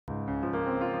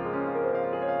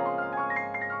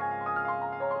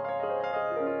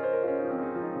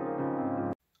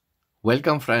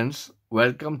Welcome, friends.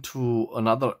 Welcome to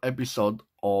another episode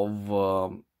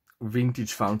of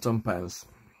Vintage Fountain Pens.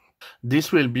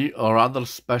 This will be a rather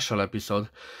special episode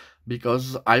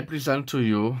because I present to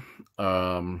you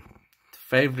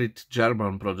favorite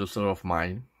German producer of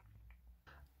mine.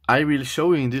 I will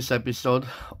show you in this episode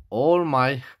all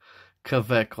my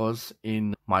KAWECOs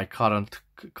in my current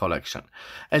collection.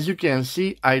 As you can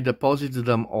see, I deposited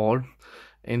them all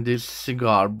in this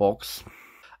cigar box.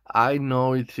 I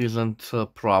know it isn't a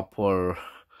proper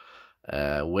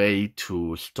way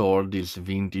to store these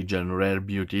vintage and rare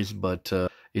beauties, but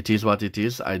it is what it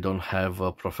is. I don't have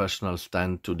a professional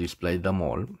stand to display them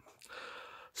all,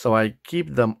 so I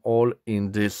keep them all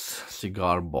in this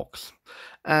cigar box.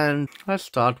 And let's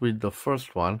start with the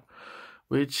first one,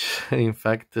 which in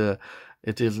fact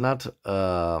it is not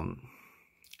KAWECO,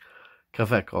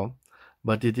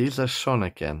 but it is a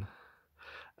Schoneken.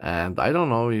 And I don't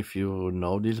know if you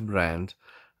know this brand,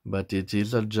 but it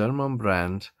is a German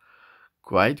brand,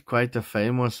 quite a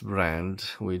famous brand,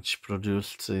 which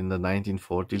produced in the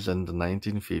 1940s and the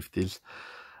 1950s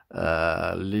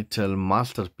little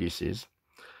masterpieces.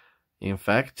 In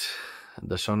fact,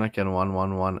 the Schoneken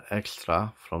 111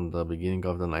 Extra from the beginning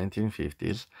of the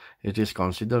 1950s, it is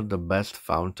considered the best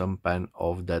fountain pen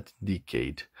of that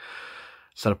decade,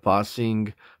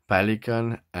 surpassing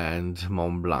Pelikan and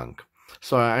Mont Blanc.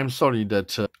 So I'm sorry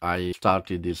that I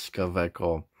started this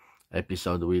KAWECO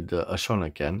episode with a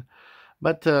Schoneken,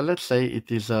 but let's say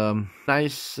it is a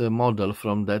nice model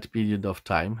from that period of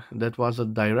time that was a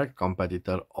direct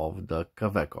competitor of the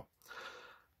KAWECO.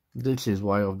 This is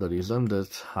one of the reasons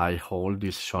that I hold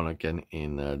this Schoneken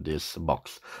in this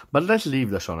box. But let's leave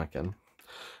the Schoneken,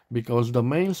 because the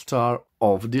main star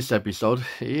of this episode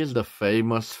is the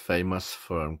famous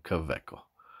firm KAWECO.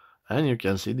 And you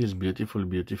can see this beautiful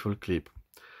clip.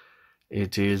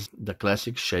 It is the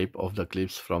classic shape of the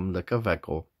clips from the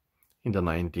KAWECO in the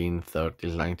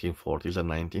 1930s, 1940s and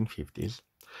 1950s.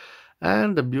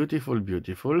 And the beautiful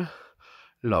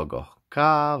logo,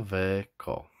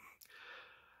 KAWECO.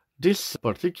 This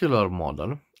particular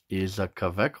model is a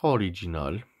KAWECO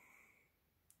original,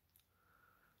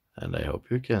 and I hope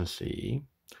you can see,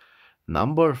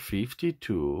 number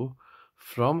 52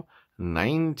 from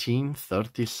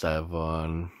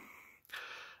 1937.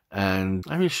 And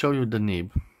I will show you the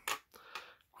nib.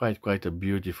 Quite a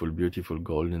beautiful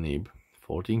gold nib,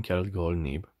 14 karat gold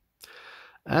nib.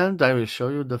 And I will show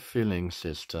you the filling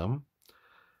system.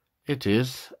 It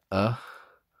is a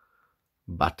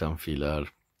button filler.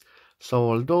 So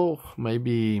although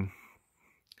maybe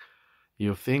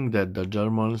you think that the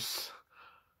Germans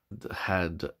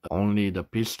had only the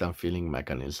piston filling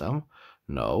mechanism,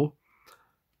 no.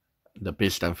 The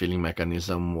piston filling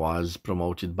mechanism was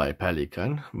promoted by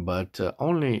Pelikan, but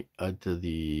only at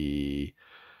the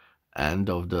end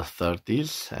of the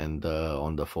 30s and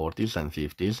on the 40s and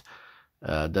 50s,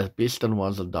 the piston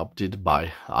was adopted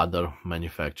by other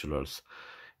manufacturers.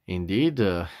 Indeed,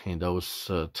 in those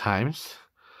times,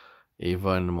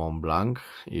 even Mont Blanc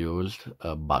used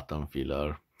a button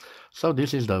filler. So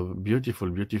this is the beautiful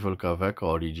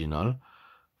KAWECO original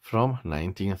from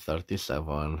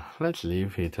 1937. Let's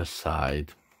leave it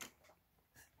aside.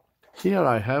 Here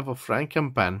I have a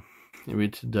Franken pen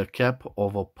with the cap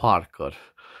of a Parker.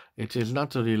 It is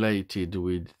not related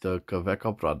with the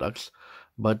KAWECO products,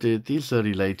 but it is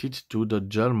related to the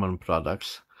German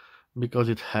products because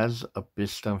it has a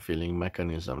piston filling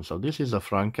mechanism. So this is a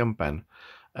Franken pen,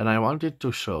 and I wanted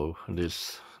to show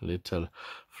this little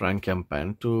Franken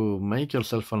pen to make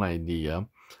yourself an idea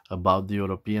about the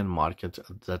European market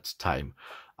at that time.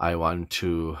 I want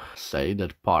to say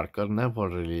that Parker never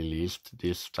released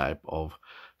this type of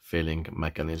filling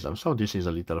mechanism. So this is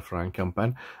a little Franken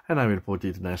pen, and I will put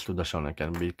it next to the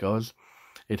Schoneken because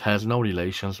it has no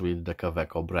relations with the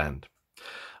KAWECO brand.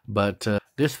 But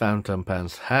these fountain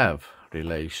pens have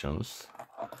relations.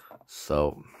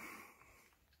 So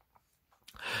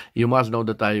you must know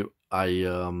that I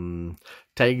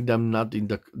take them not in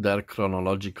their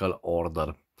chronological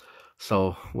order.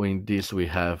 So with this we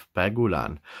have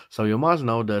Pegulan. So you must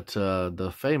know that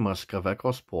the famous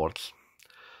KAWECO Sports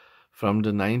from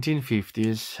the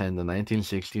 1950s and the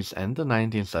 1960s and the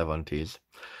 1970s,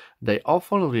 they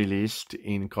often released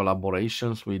in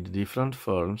collaborations with different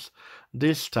firms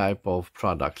this type of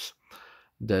products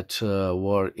that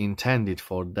were intended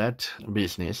for that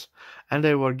business, and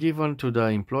they were given to the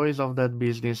employees of that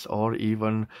business or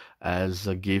even as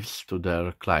gifts to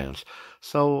their clients.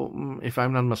 So if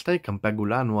I'm not mistaken,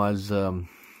 Pegulan was a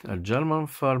German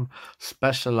firm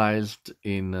specialized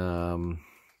in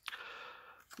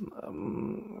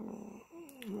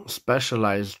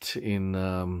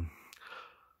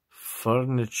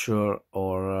furniture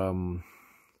or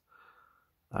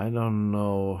I don't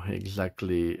know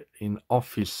exactly, in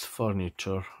office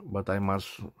furniture, but I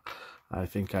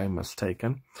think I'm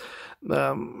mistaken.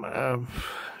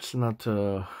 It's not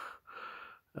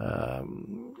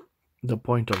the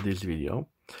point of this video,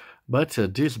 but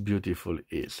this beautiful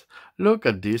is. Look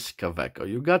at this KAWECO.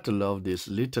 You got to love this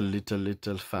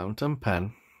little fountain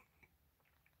pen.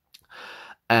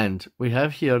 And we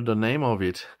have here the name of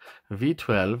it,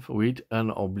 V12 with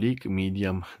an oblique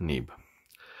medium nib.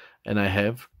 And I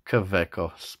have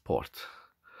KAWECO Sport.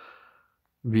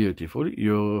 Beautiful.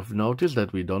 You've noticed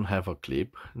that we don't have a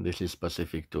clip. This is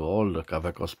specific to all the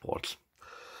KAWECO Sports.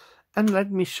 And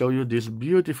let me show you this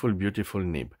beautiful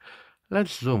nib.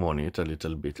 Let's zoom on it a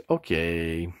little bit.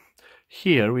 Okay.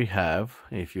 Here we have,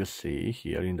 if you see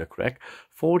here in the crack,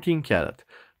 14 karat.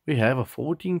 We have a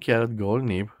 14 karat gold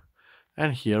nib.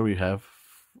 And here we have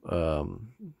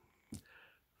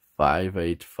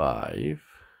 585.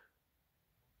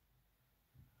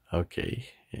 Okay,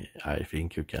 I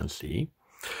think you can see.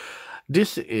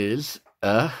 This is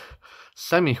a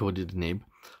semi-hooded nib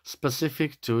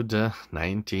specific to the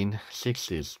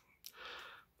 1960s.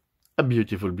 A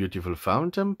beautiful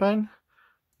fountain pen.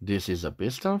 This is a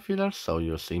piston filler, so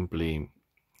you simply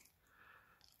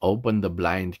open the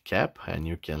blind cap and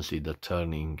you can see the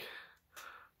turning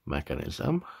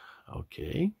mechanism.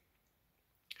 Okay.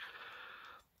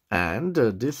 And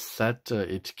this set,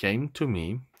 it came to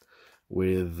me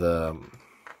with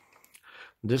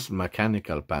this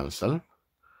mechanical pencil.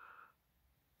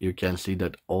 You can see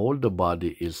that all the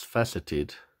body is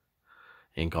faceted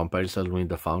in comparison with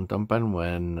the fountain pen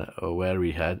where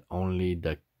we had only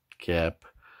the cap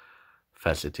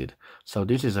faceted. So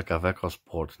this is a KAWECO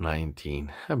Sport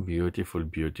 19, a beautiful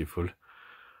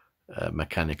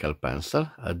mechanical pencil.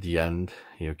 At the end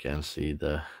you can see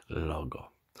the logo.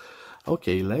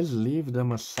 Okay, let's leave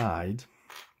them aside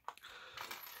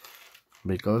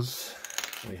because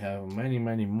we have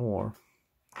many more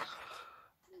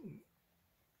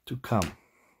to come.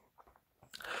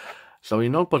 So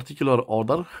in no particular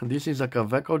order, this is a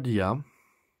KAWECO Dia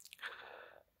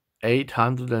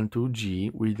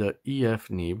 802G with the EF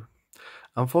nib.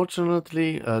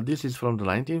 Unfortunately, this is from the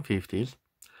 1950s.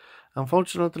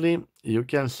 Unfortunately, you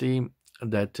can see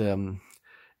that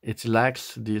it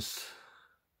lacks this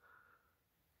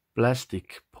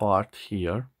plastic part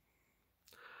here,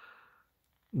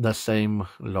 the same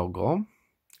logo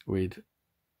with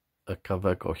a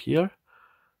KAWECO here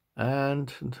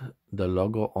and the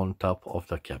logo on top of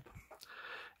the cap.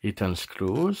 It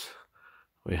unscrews.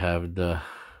 We have the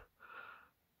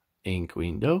ink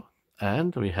window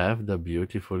and we have the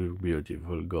beautiful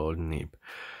gold nib.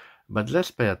 But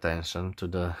let's pay attention to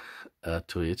the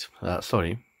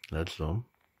sorry, let's zoom.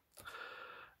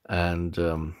 And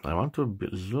I want to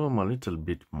zoom a little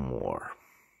bit more.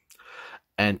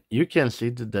 And you can see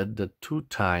that the two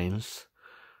tines,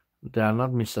 they are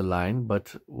not misaligned,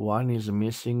 but one is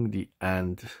missing the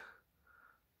end.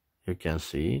 You can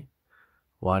see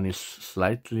one is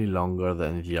slightly longer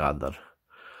than the other.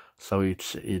 So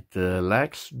it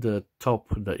lacks the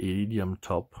top, the iridium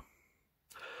top.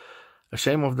 A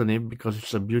shame of the nib because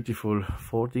it's a beautiful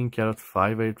 14 karat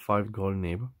 585 gold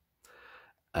nib.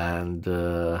 And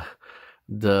the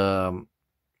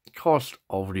cost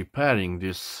of repairing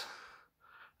this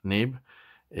nib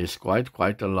is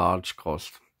quite a large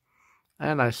cost.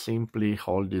 And I simply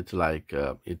hold it like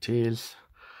it is.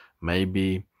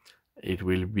 Maybe it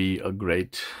will be a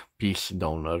great piece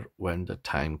donor when the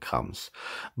time comes.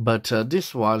 But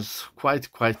this was quite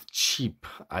cheap.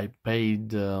 I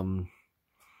paid around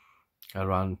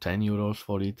 10 euros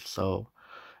for it, so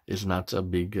it's not a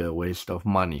big waste of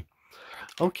money.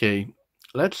 Okay,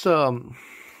 let's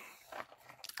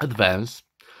advance,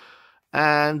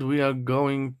 and we are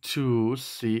going to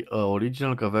see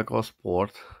original KAWECO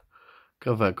Sport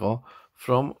KAWECO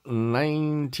from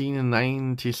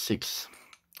 1996.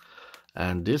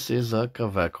 And this is a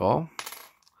KAWECO.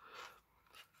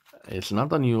 It's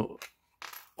not a new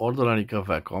ordinary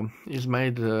KAWECO. It's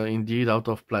made indeed out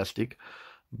of plastic,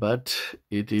 but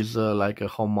it is like a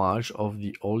homage of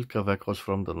the old KAWECOs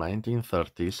from the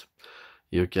 1930s.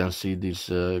 You can see this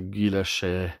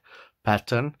guilloche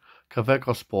pattern,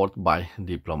 KAWECO Sport by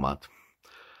Diplomat.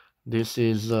 This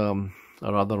is a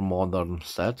rather modern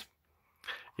set.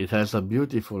 It has a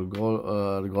beautiful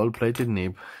gold-plated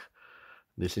nib.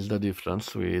 This is the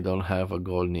difference. We don't have a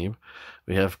gold nib.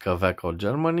 We have KAWECO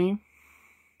Germany,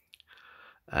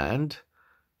 and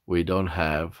we don't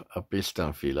have a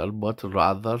piston filler, but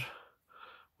rather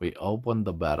we open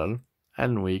the barrel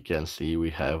and we can see we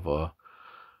have a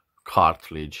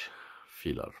cartridge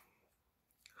filler.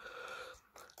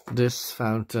 This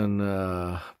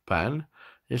fountain pen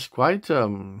is quite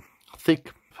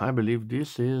thick. I believe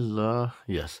this is,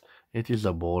 yes, it is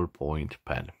a ballpoint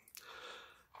pen.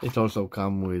 It also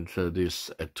comes with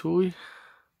this etui.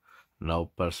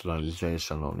 No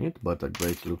personalization on it, but a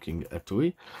great looking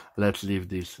etui. Let's leave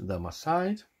them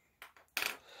aside.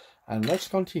 And let's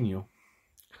continue.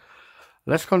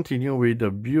 Let's continue with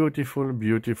the beautiful,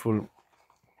 beautiful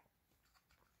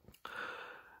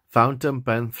fountain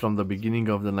pen from the beginning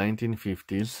of the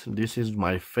 1950s. This is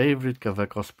my favorite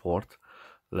KAWECO Sport.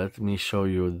 Let me show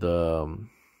you the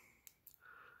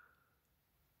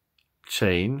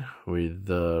chain with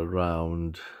the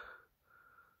round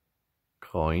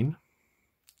coin.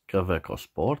 KAWECO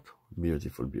Sport.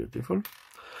 Beautiful, beautiful.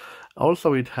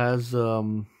 Also, it has,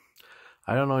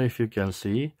 I don't know if you can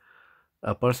see,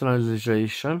 a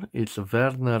personalization. It's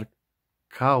Werner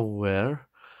Kauer.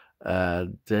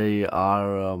 They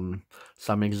are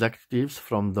some executives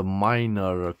from the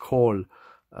minor coal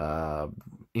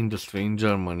industry in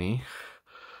Germany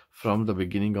from the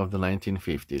beginning of the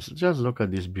 1950s. Just look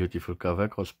at this beautiful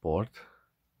KAWECO Sport.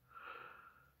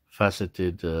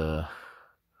 Faceted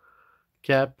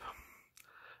cap.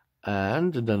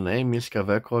 And the name is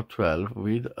KAWECO 12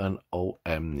 with an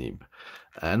OM nib.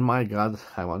 And my god,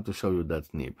 I want to show you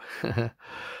that nib.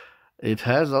 It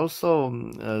has also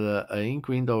an ink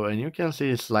window, and you can see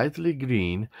it's slightly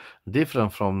green,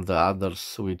 different from the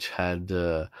others which had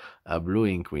a blue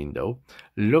ink window.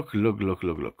 Look, look, look,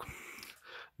 look, look.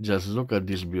 Just look at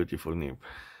this beautiful nib.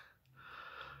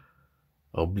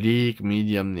 Oblique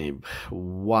medium nib.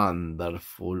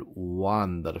 Wonderful,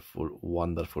 wonderful,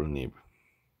 wonderful nib.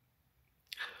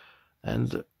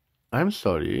 And I'm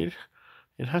sorry,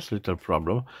 it has a little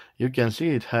problem. You can see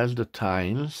it has the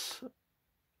tines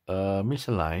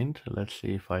misaligned. Let's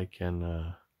see if I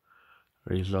can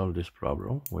resolve this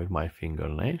problem with my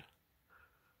fingernail.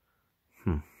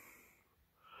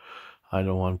 I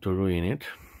don't want to ruin it.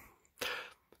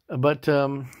 But,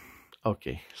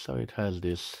 okay, so it has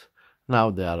this.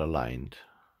 Now they are aligned.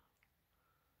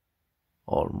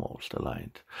 Almost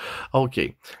aligned.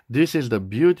 Okay, this is the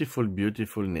beautiful,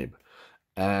 beautiful nib.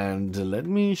 And let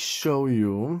me show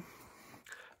you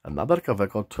another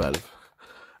KAWECO 12.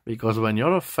 Because when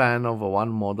you're a fan of one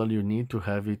model, you need to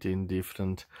have it in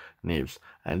different nibs.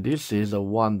 And this is a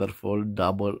wonderful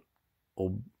double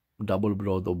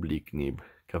broad oblique nib.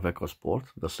 KAWECO Sport,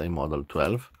 the same model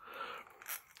 12.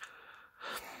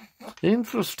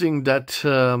 Interesting that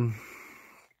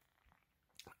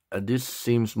this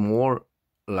seems more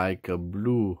like a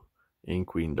blue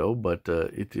ink window, but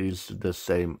it is the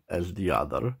same as the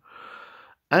other.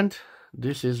 And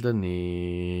this is the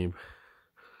nib.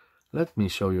 Let me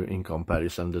show you in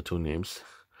comparison the two nibs,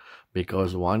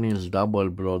 because one is double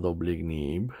broad oblique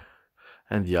nib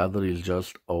and the other is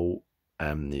just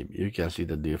OM nib. You can see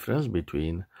the difference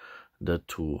between the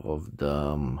two of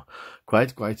them.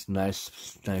 Quite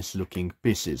nice looking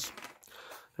pieces.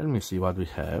 Let me see what we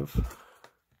have.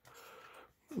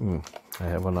 I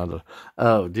have another.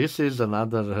 Oh, this is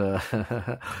another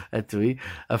etui.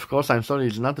 Of course, I'm sorry,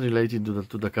 it's not related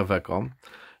to the KAWECO.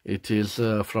 It is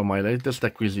from my latest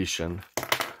acquisition.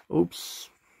 Oops.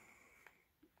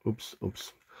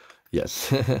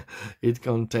 Yes, it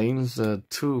contains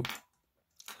two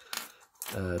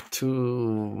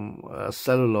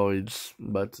celluloids,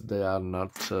 but they are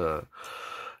not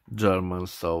German,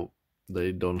 so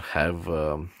they don't have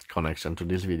connection to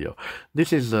this video.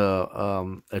 This is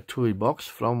a TUI box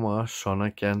from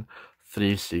Shonen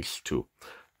 362.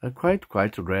 A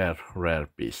quite rare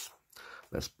piece.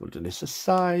 Let's put this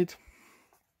aside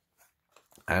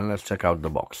and let's check out the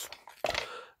box.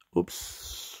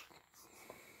 Oops.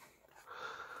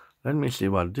 Let me see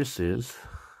what this is.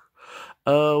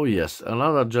 Oh yes,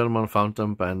 another German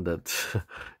fountain pen that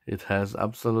it has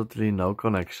absolutely no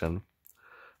connection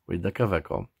with the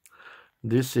KAWECO.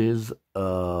 This is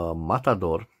a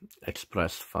Matador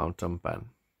Express fountain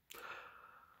pen.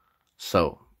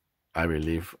 So I will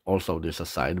leave also this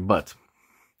aside, but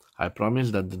I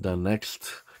promise that the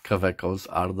next KAWECOs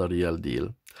are the real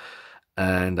deal,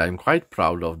 and I'm quite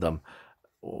proud of them.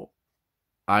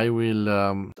 I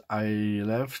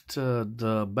left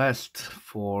the best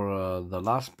for the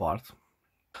last part.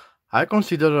 I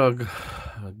consider a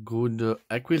good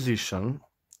acquisition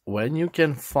when you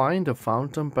can find a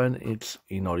fountain pen it's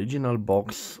in original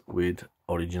box with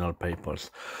original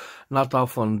papers. Not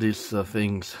often this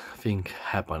thing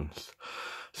happens.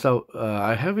 So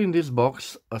I have in this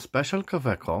box a special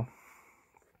KAWECO,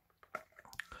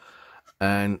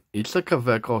 and it's a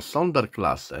KAWECO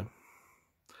Sonderklasse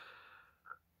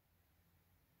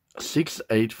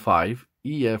 685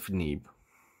 EF nib,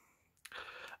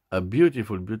 a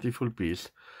beautiful, beautiful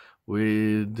piece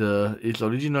with its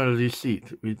original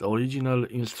receipt, with original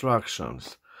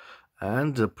instructions,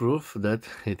 and the proof that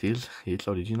it is its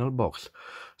original box.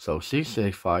 So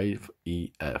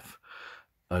 6A5EF,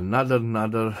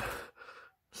 another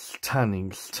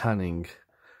stunning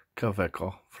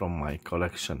KAWECO from my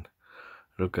collection.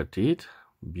 Look at it,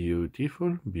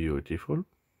 beautiful, beautiful.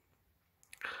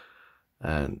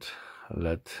 And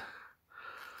let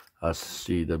us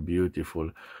see the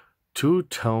beautiful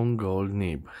two-tone gold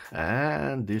nib,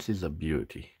 and this is a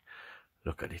beauty.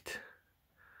 Look at it.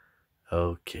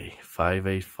 Okay,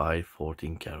 585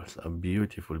 14 carats, a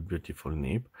beautiful, beautiful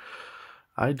nib.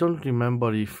 I don't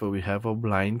remember if we have a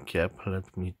blind cap.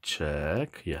 Let me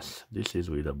check. Yes, this is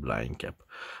with a blind cap,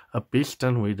 a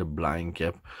piston with a blind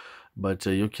cap, but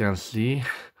you can see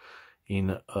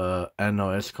in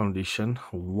NOS condition.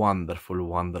 Wonderful,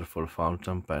 wonderful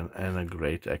fountain pen and a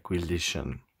great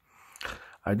acquisition.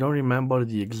 I don't remember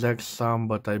the exact sum,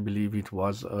 but I believe it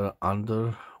was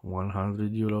under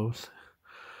 100 euros.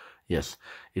 Yes,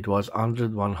 it was under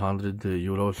 100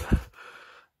 euros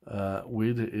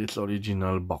with its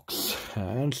original box.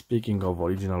 And speaking of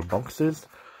original boxes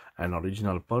and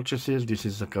original purchases, this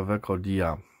is a KAWECO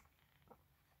Dia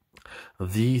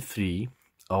V3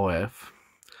 OF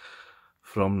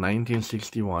from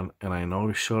 1961, and I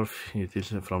know sure it is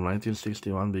from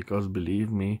 1961 because, believe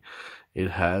me, it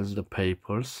has the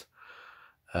papers,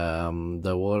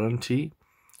 the warranty,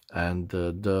 and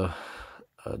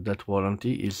that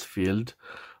warranty is filled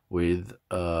with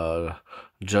a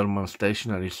German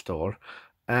stationery store.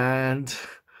 And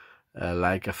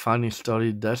like a funny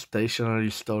story, that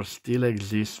stationery store still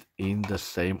exists in the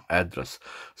same address.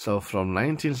 So from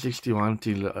 1961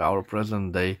 till our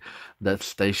present day, that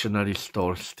stationery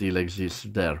store still exists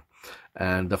there.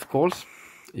 And of course,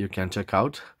 you can check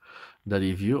out the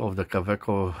review of the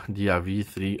KAWECO Dia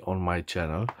V3 on my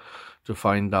channel to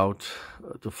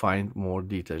find more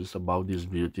details about this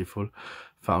beautiful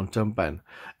fountain pen.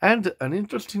 And an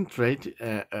interesting trait,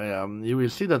 you will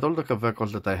see that all the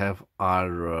KAWECOs that I have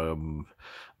are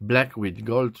black with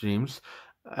gold trims,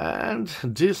 and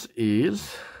this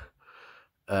is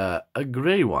a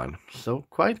gray one, so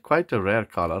quite a rare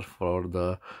color for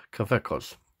the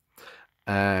KAWECOs.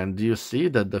 And you see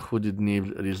that the hooded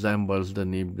nib resembles the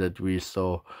nib that we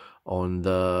saw on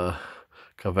the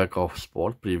KAWECO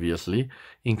Sport previously,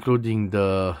 including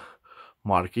the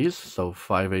marquees, so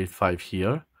 585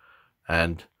 here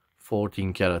and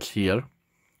 14 carats here.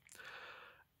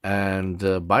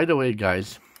 And by the way,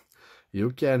 guys,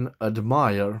 you can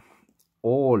admire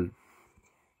all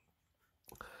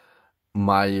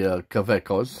my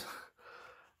KAWECOs,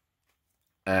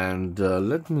 and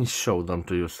let me show them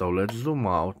to you. So let's zoom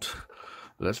out,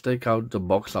 let's take out the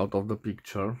box out of the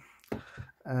picture,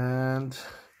 and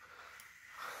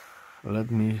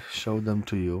let me show them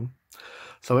to you.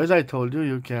 So as I told you,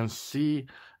 you can see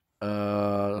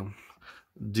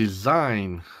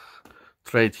design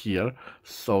trait here.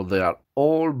 So they are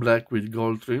all black with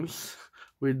gold trims,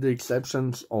 with the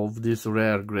exceptions of this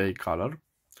rare gray color.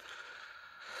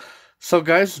 So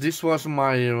guys, this was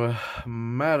my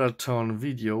marathon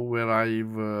video where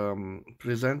I've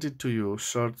presented to you a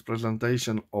short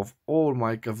presentation of all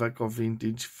my KAWECO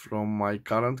vintage from my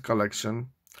current collection.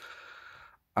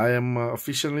 I am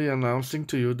officially announcing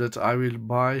to you that I will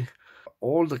buy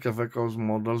all the KAWECO's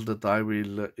models that I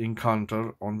will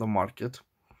encounter on the market,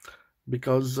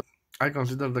 because I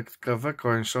consider that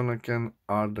KAWECO and Schöneken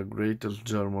are the greatest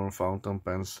German fountain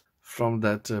pens from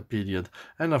that period.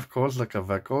 And of course, the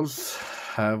KAWECO's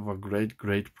have a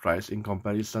great price in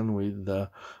comparison with the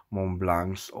Mont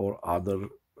Blancs or other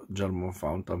German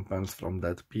fountain pens from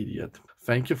that period.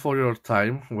 Thank you for your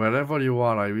time. Wherever you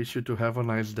are, I wish you to have a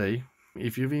nice day.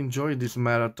 If you've enjoyed this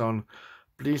marathon,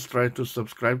 please try to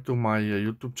subscribe to my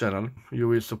YouTube channel. You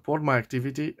will support my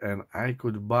activity, and I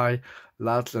could buy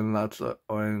lots and lots of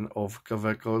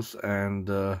KAWECOs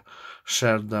and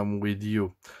share them with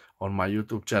you on my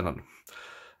YouTube channel.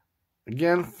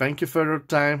 Again, thank you for your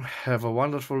time. Have a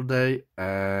wonderful day,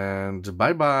 and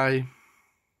bye bye.